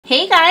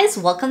Hey guys,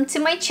 welcome to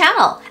my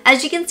channel.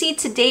 As you can see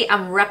today,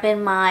 I'm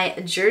repping my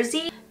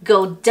jersey.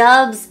 Go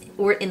Dubs,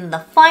 we're in the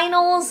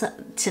finals.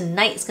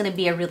 Tonight's gonna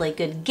be a really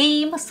good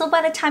game. So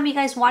by the time you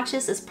guys watch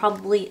this, it's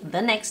probably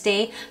the next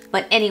day.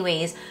 But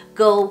anyways,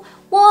 go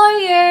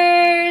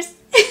Warriors!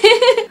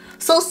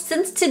 So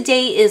since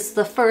today is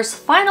the first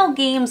final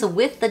games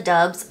with the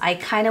Dubs, I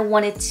kind of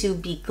wanted to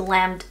be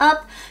glammed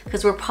up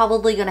because we're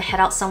probably going to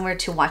head out somewhere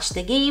to watch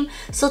the game.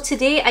 So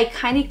today I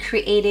kind of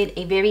created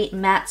a very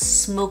matte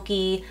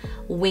smoky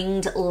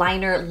winged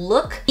liner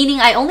look, meaning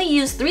I only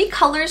used 3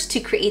 colors to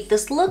create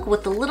this look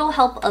with a little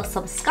help of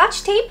some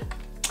scotch tape.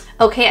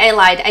 Okay, I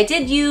lied. I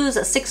did use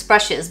 6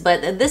 brushes,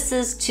 but this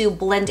is to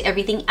blend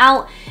everything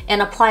out and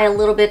apply a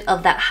little bit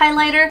of that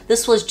highlighter.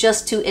 This was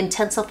just to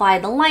intensify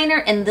the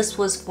liner, and this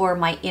was for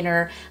my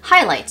inner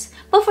highlights.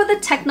 But for the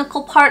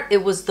technical part,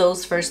 it was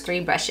those first 3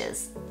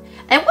 brushes.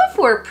 I went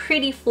for a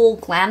pretty full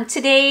glam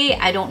today.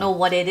 I don't know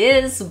what it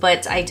is,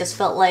 but I just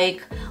felt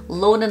like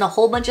loading a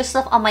whole bunch of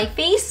stuff on my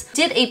face.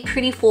 Did a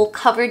pretty full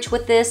coverage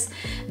with this.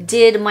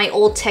 Did my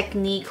old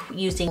technique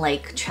using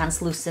like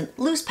translucent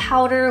loose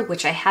powder,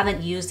 which I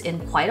haven't used in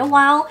quite a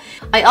while.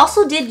 I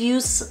also did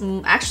use,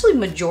 actually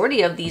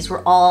majority of these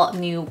were all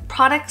new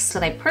products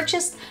that I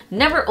purchased,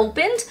 never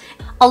opened.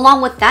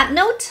 Along with that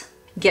note,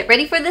 get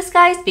ready for this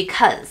guys,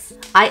 because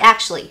I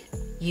actually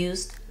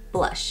used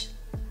blush.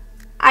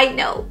 I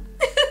know.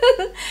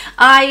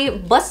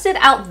 I busted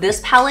out this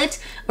palette.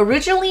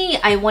 Originally,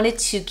 I wanted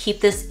to keep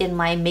this in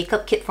my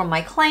makeup kit for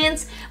my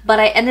clients, but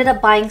I ended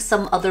up buying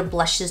some other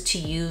blushes to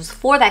use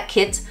for that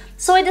kit.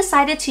 So I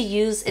decided to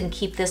use and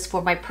keep this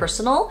for my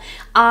personal.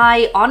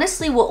 I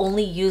honestly will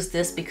only use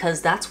this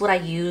because that's what I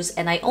use,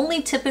 and I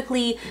only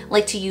typically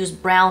like to use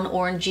brown,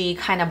 orangey,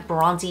 kind of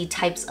bronzy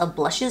types of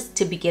blushes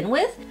to begin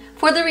with.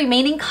 For the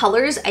remaining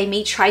colors, I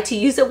may try to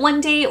use it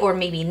one day or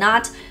maybe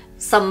not.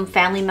 Some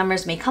family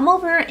members may come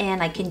over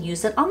and I can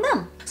use it on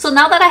them. So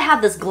now that I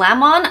have this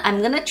glam on, I'm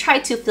gonna try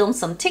to film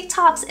some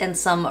TikToks and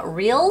some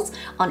reels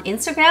on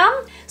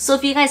Instagram. So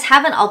if you guys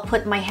haven't, I'll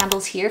put my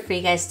handles here for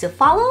you guys to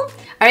follow. All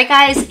right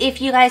guys,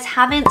 if you guys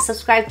haven't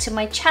subscribed to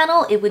my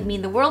channel, it would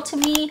mean the world to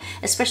me,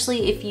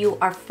 especially if you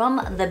are from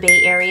the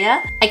Bay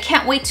Area. I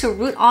can't wait to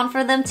root on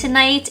for them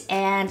tonight.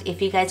 And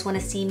if you guys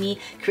wanna see me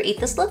create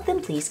this look, then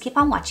please keep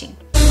on watching.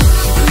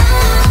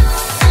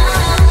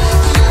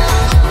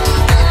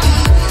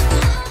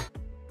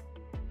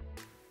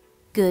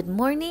 Good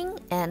morning,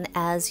 and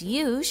as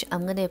usual,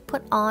 I'm gonna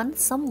put on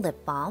some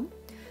lip balm.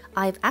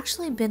 I've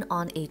actually been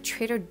on a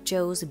Trader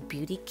Joe's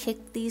beauty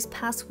kick these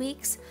past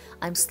weeks.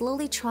 I'm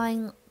slowly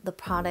trying the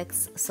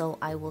products, so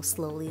I will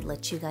slowly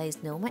let you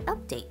guys know my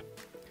update.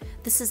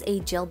 This is a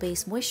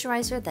gel-based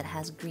moisturizer that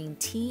has green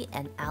tea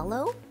and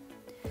aloe.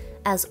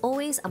 As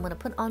always, I'm gonna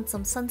put on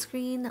some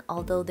sunscreen.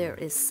 Although there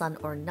is sun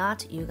or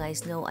not, you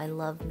guys know I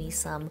love me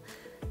some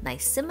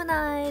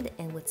niacinamide,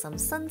 and with some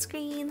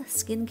sunscreen,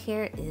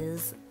 skincare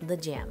is the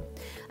jam.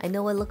 I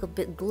know I look a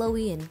bit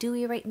glowy and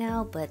dewy right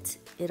now, but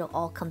it'll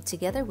all come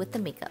together with the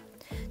makeup.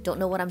 Don't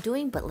know what I'm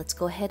doing, but let's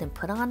go ahead and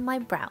put on my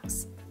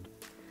brows.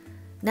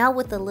 Now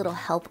with a little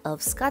help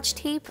of scotch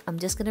tape, I'm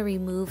just gonna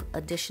remove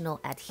additional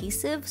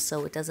adhesive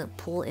so it doesn't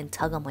pull and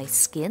tug on my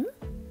skin.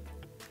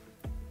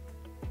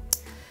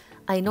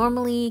 I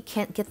normally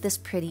can't get this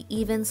pretty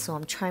even, so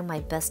I'm trying my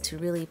best to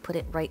really put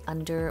it right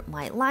under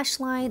my lash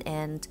line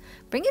and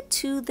bring it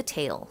to the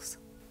tails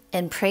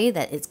and pray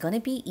that it's going to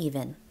be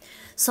even.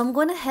 So I'm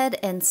going ahead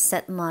and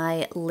set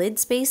my lid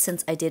space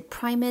since I did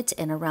prime it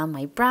and around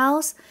my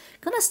brows. I'm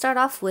going to start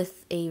off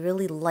with a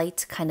really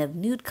light kind of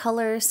nude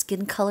color,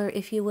 skin color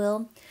if you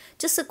will.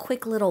 Just a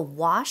quick little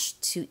wash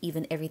to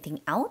even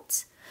everything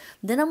out.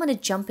 Then I'm going to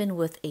jump in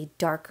with a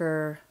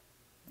darker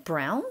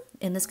brown,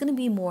 and it's going to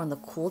be more on the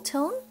cool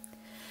tone.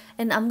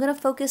 And I'm going to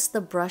focus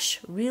the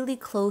brush really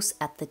close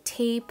at the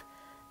tape,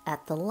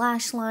 at the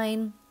lash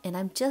line, and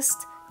I'm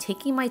just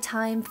taking my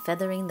time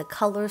feathering the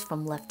colors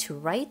from left to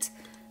right,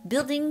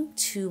 building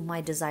to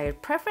my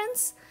desired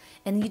preference.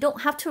 And you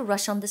don't have to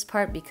rush on this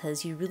part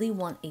because you really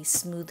want a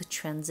smooth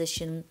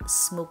transition,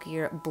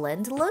 smokier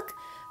blend look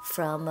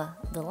from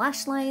the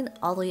lash line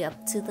all the way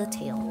up to the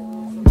tail.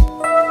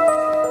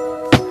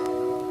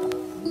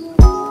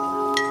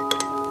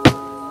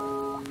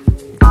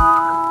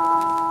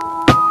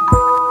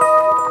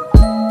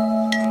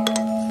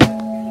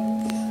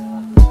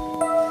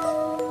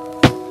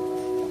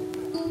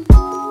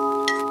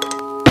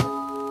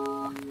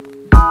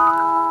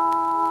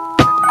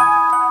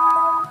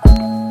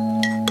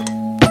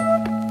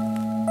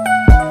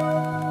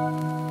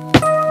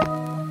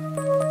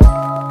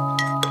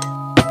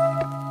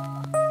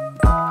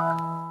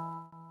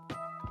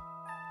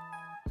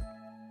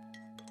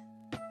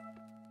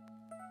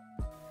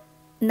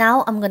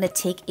 Now I'm going to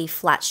take a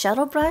flat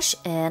shadow brush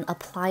and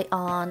apply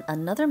on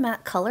another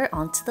matte color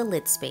onto the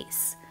lid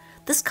space.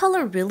 This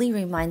color really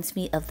reminds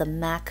me of the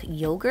MAC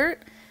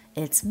yogurt.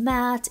 It's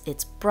matte,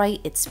 it's bright,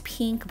 it's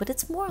pink, but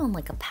it's more on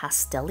like a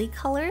pastel-y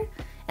color.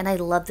 And I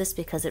love this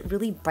because it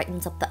really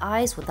brightens up the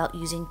eyes without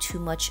using too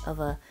much of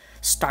a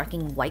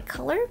starking white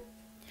color.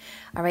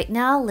 Alright,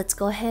 now let's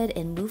go ahead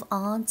and move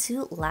on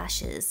to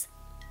lashes.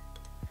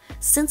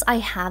 Since I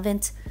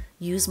haven't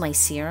used my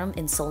serum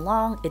in so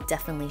long, it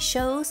definitely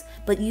shows,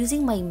 but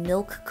using my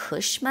Milk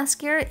Kush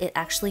mascara, it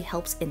actually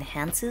helps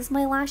enhances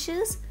my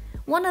lashes.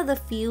 One of the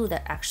few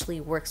that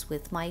actually works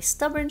with my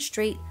stubborn,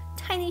 straight,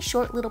 tiny,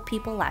 short little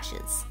people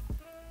lashes.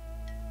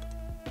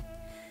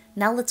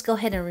 Now let's go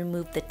ahead and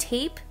remove the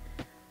tape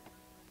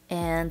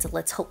and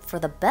let's hope for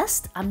the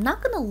best. I'm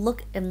not gonna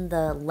look in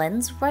the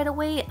lens right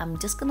away. I'm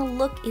just gonna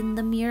look in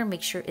the mirror,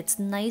 make sure it's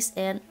nice,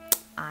 and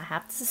I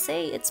have to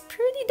say it's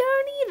pretty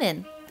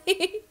darn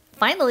even.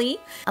 Finally,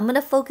 I'm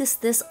gonna focus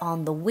this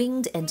on the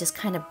winged and just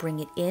kind of bring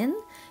it in.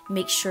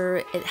 Make sure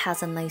it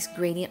has a nice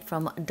gradient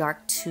from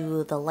dark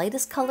to the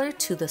lightest color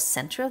to the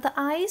center of the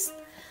eyes.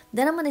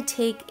 Then I'm gonna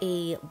take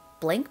a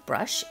blank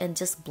brush and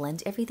just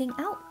blend everything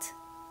out.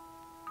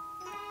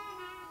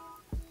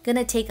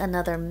 Gonna take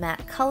another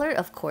matte color,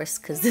 of course,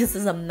 because this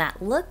is a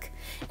matte look,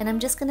 and I'm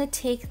just gonna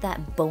take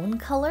that bone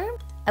color.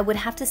 I would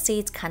have to say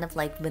it's kind of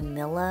like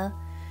vanilla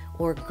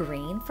or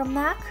grain from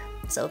MAC.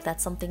 So if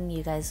that's something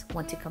you guys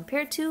want to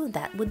compare to,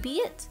 that would be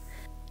it.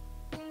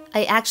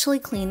 I actually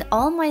cleaned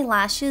all my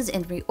lashes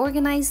and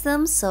reorganized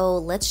them, so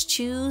let's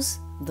choose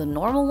the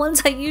normal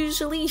ones I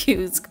usually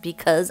use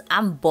because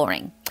I'm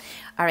boring.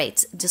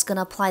 Alright, just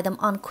gonna apply them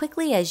on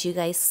quickly as you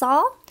guys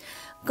saw.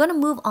 Gonna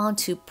move on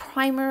to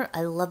primer.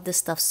 I love this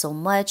stuff so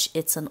much.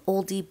 It's an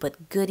oldie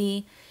but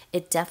goodie.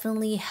 It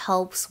definitely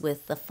helps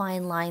with the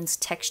fine lines,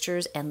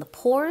 textures, and the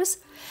pores.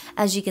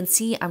 As you can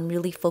see, I'm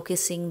really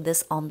focusing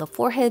this on the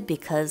forehead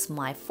because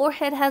my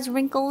forehead has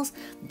wrinkles,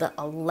 the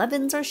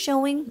 11s are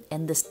showing,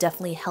 and this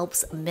definitely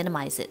helps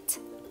minimize it.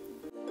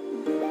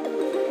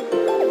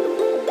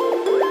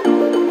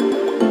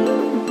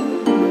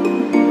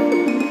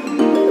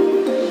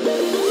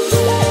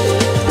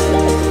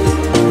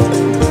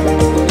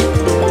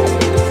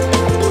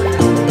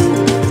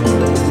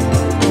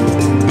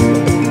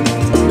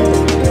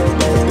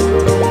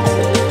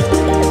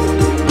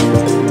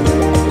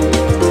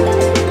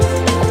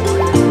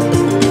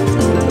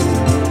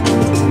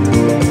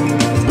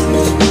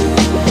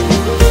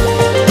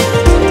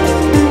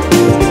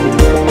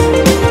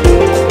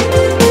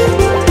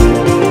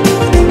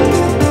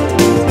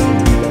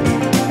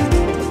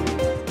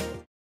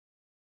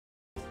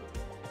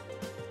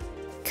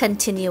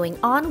 Continuing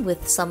on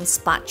with some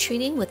spot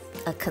treating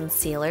with a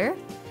concealer.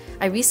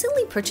 I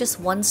recently purchased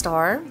One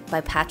Star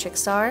by Patrick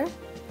Star.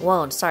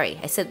 Whoa, sorry,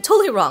 I said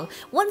totally wrong.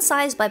 One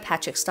Size by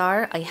Patrick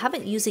Star. I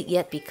haven't used it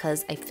yet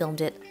because I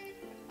filmed it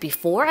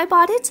before I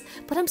bought it,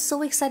 but I'm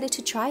so excited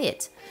to try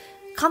it.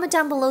 Comment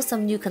down below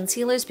some new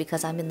concealers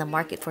because I'm in the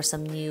market for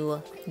some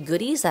new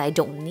goodies that I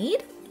don't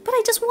need, but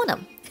I just want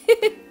them.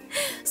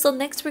 So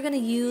next we're going to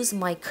use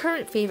my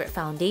current favorite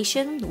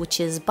foundation, which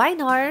is by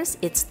NARS.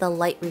 It's the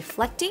Light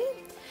Reflecting.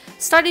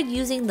 Started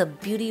using the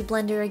Beauty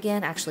Blender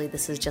again. Actually,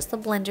 this is just the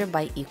blender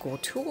by Equal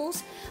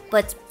Tools,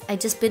 but I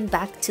just been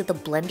back to the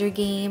blender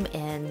game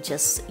and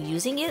just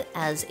using it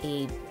as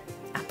a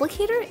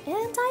applicator,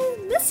 and I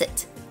miss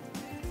it.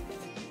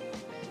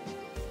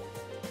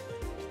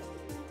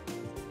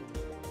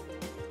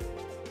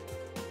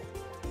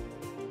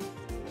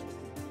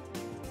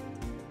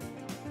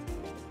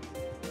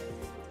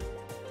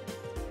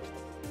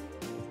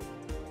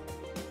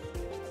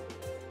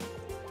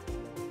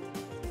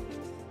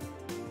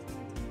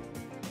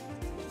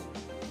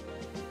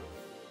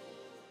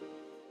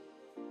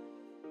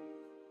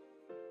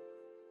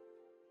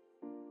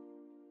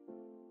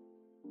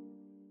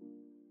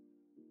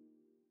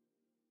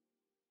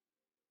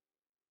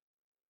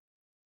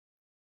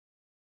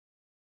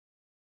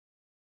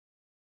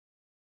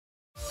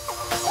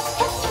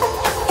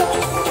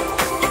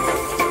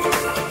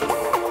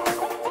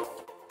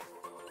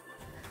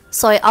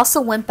 So I also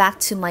went back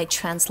to my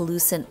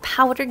translucent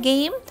powder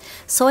game.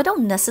 So I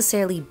don't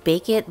necessarily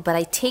bake it, but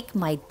I take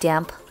my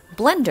damp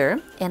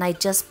blender and I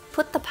just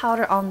put the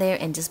powder on there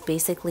and just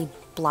basically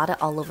blot it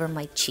all over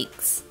my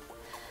cheeks.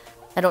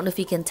 I don't know if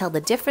you can tell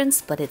the difference,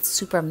 but it's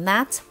super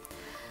matte.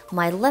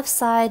 My left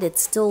side,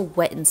 it's still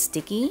wet and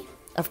sticky,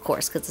 of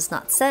course, because it's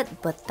not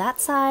set, but that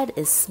side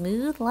is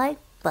smooth like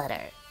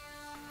butter.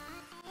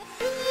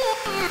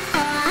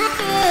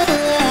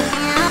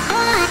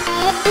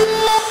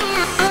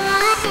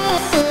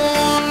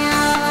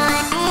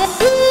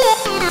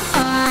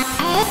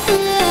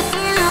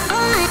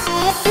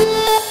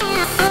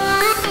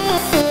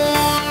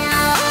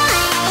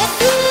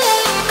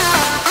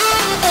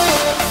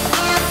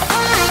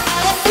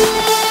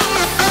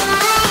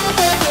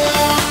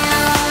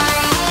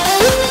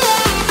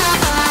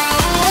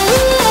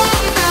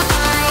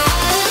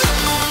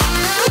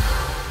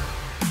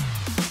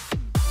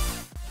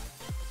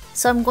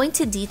 So I'm going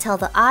to detail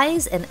the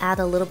eyes and add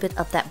a little bit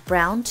of that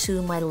brown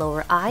to my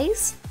lower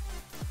eyes.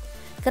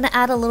 Gonna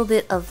add a little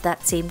bit of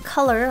that same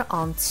color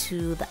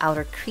onto the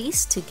outer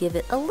crease to give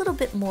it a little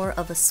bit more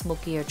of a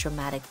smokier,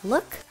 dramatic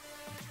look.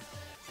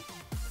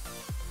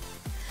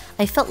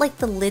 I felt like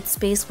the lid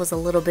space was a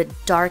little bit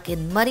dark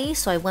and muddy,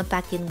 so I went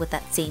back in with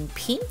that same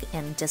pink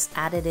and just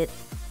added it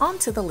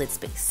onto the lid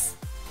space.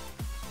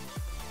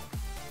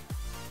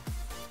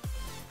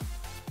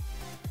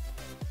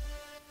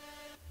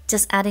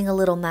 Just adding a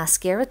little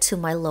mascara to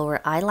my lower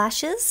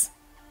eyelashes.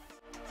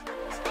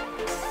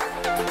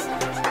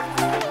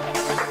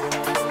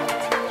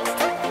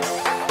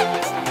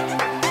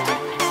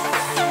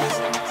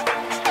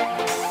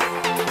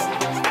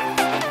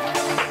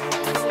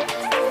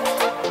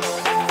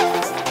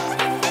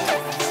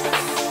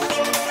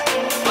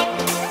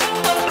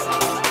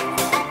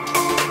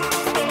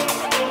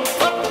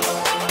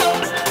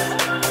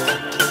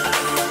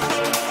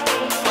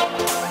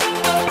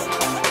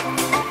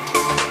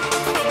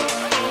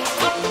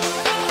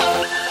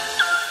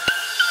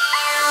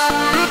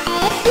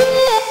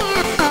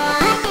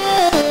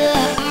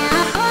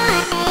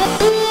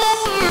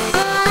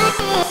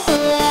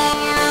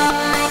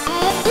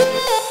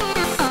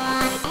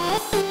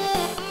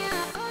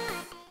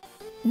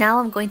 Now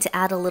I'm going to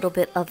add a little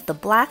bit of the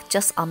black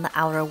just on the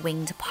outer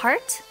winged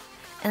part.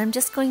 And I'm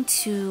just going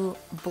to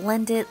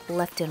blend it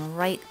left and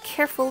right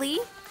carefully,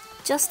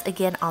 just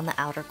again on the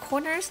outer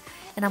corners.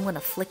 And I'm going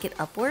to flick it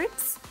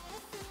upwards.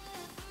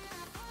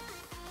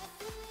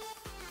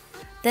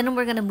 Then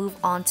we're going to move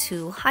on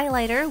to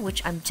highlighter,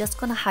 which I'm just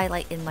going to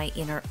highlight in my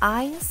inner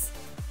eyes.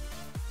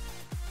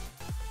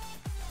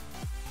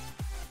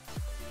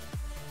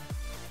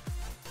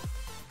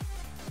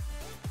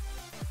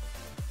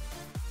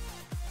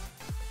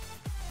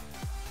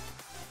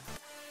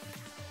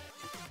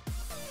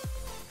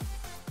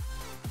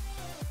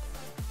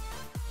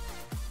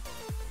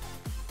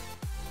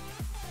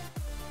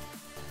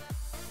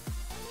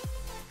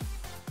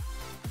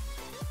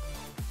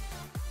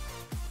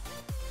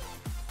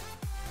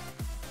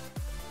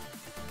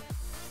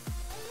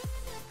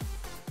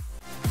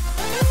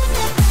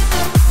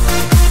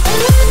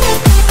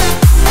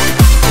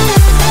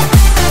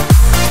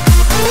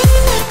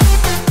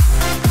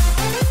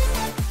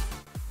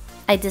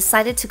 I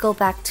decided to go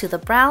back to the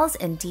brows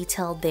and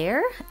detail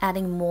there,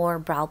 adding more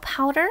brow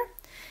powder,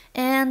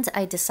 and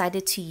I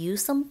decided to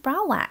use some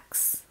brow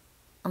wax.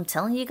 I'm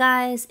telling you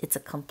guys, it's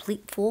a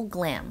complete full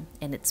glam,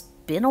 and it's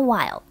been a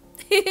while.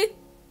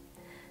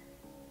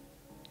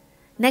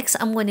 Next,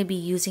 I'm going to be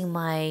using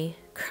my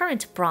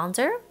current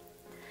bronzer.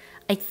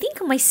 I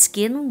think my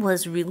skin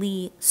was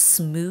really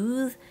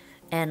smooth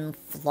and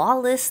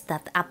flawless,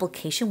 that the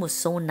application was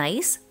so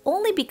nice,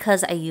 only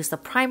because I used the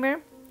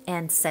primer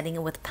and setting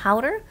it with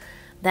powder,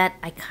 that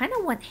I kind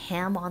of went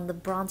ham on the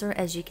bronzer,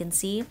 as you can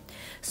see.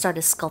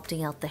 Started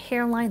sculpting out the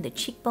hairline, the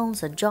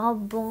cheekbones, the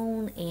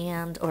jawbone,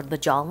 or the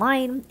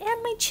jawline,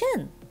 and my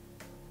chin.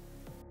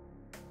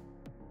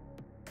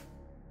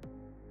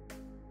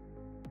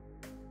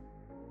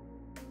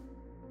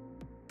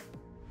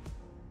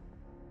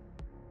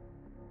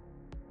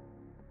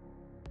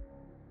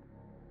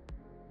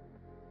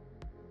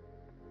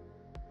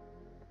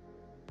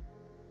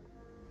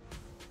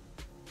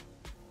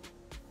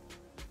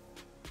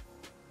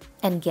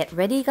 And get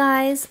ready,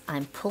 guys,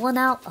 I'm pulling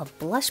out a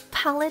blush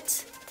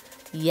palette.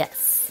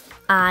 Yes,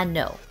 I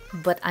know,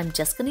 but I'm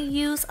just gonna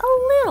use a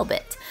little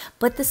bit.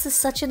 But this is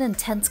such an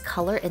intense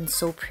color and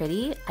so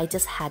pretty, I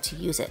just had to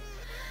use it.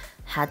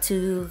 Had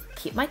to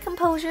keep my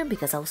composure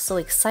because I was so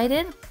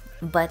excited,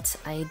 but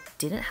I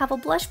didn't have a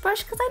blush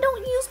brush because I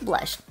don't use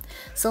blush.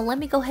 So let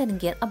me go ahead and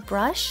get a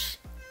brush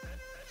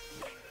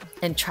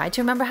and try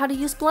to remember how to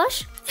use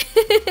blush.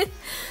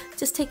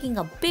 Just taking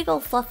a big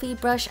old fluffy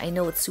brush. I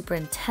know it's super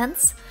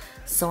intense,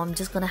 so I'm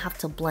just gonna have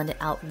to blend it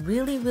out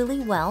really, really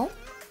well.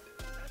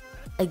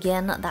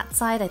 Again, that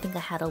side, I think I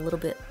had a little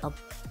bit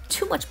of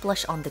too much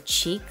blush on the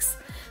cheeks,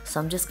 so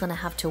I'm just gonna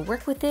have to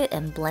work with it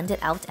and blend it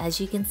out, as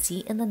you can see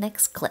in the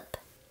next clip.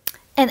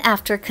 And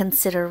after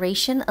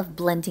consideration of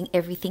blending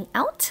everything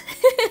out,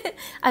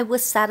 I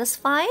was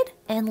satisfied,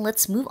 and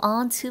let's move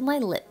on to my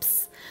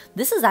lips.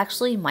 This is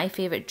actually my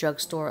favorite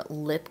drugstore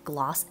lip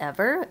gloss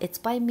ever. It's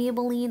by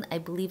Maybelline. I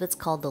believe it's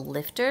called the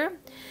Lifter.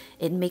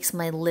 It makes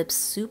my lips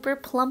super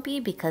plumpy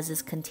because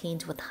it's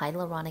contained with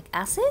hyaluronic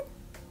acid.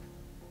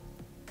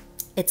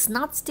 It's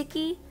not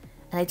sticky,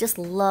 and I just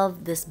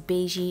love this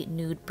beigey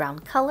nude brown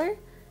color.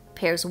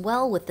 Pairs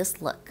well with this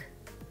look.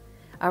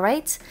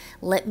 Alright,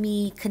 let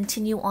me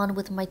continue on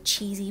with my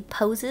cheesy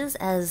poses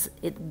as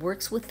it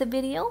works with the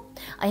video.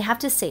 I have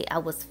to say, I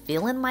was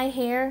feeling my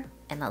hair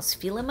and I was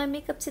feeling my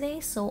makeup today,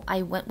 so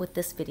I went with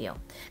this video.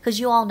 Because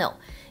you all know,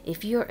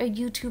 if you're a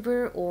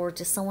YouTuber or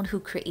just someone who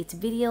creates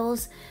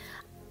videos,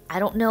 I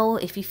don't know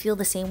if you feel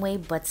the same way,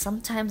 but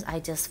sometimes I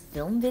just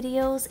film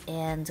videos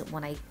and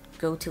when I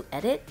go to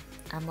edit,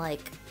 I'm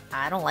like,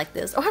 I don't like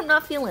this, or I'm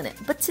not feeling it.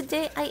 But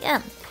today I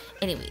am.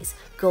 Anyways,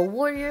 go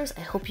Warriors.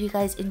 I hope you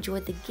guys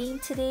enjoyed the game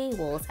today.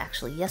 Well, it's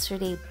actually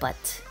yesterday,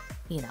 but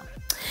you know.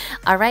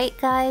 Alright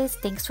guys,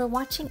 thanks for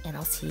watching, and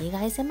I'll see you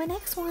guys in my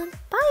next one.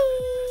 Bye!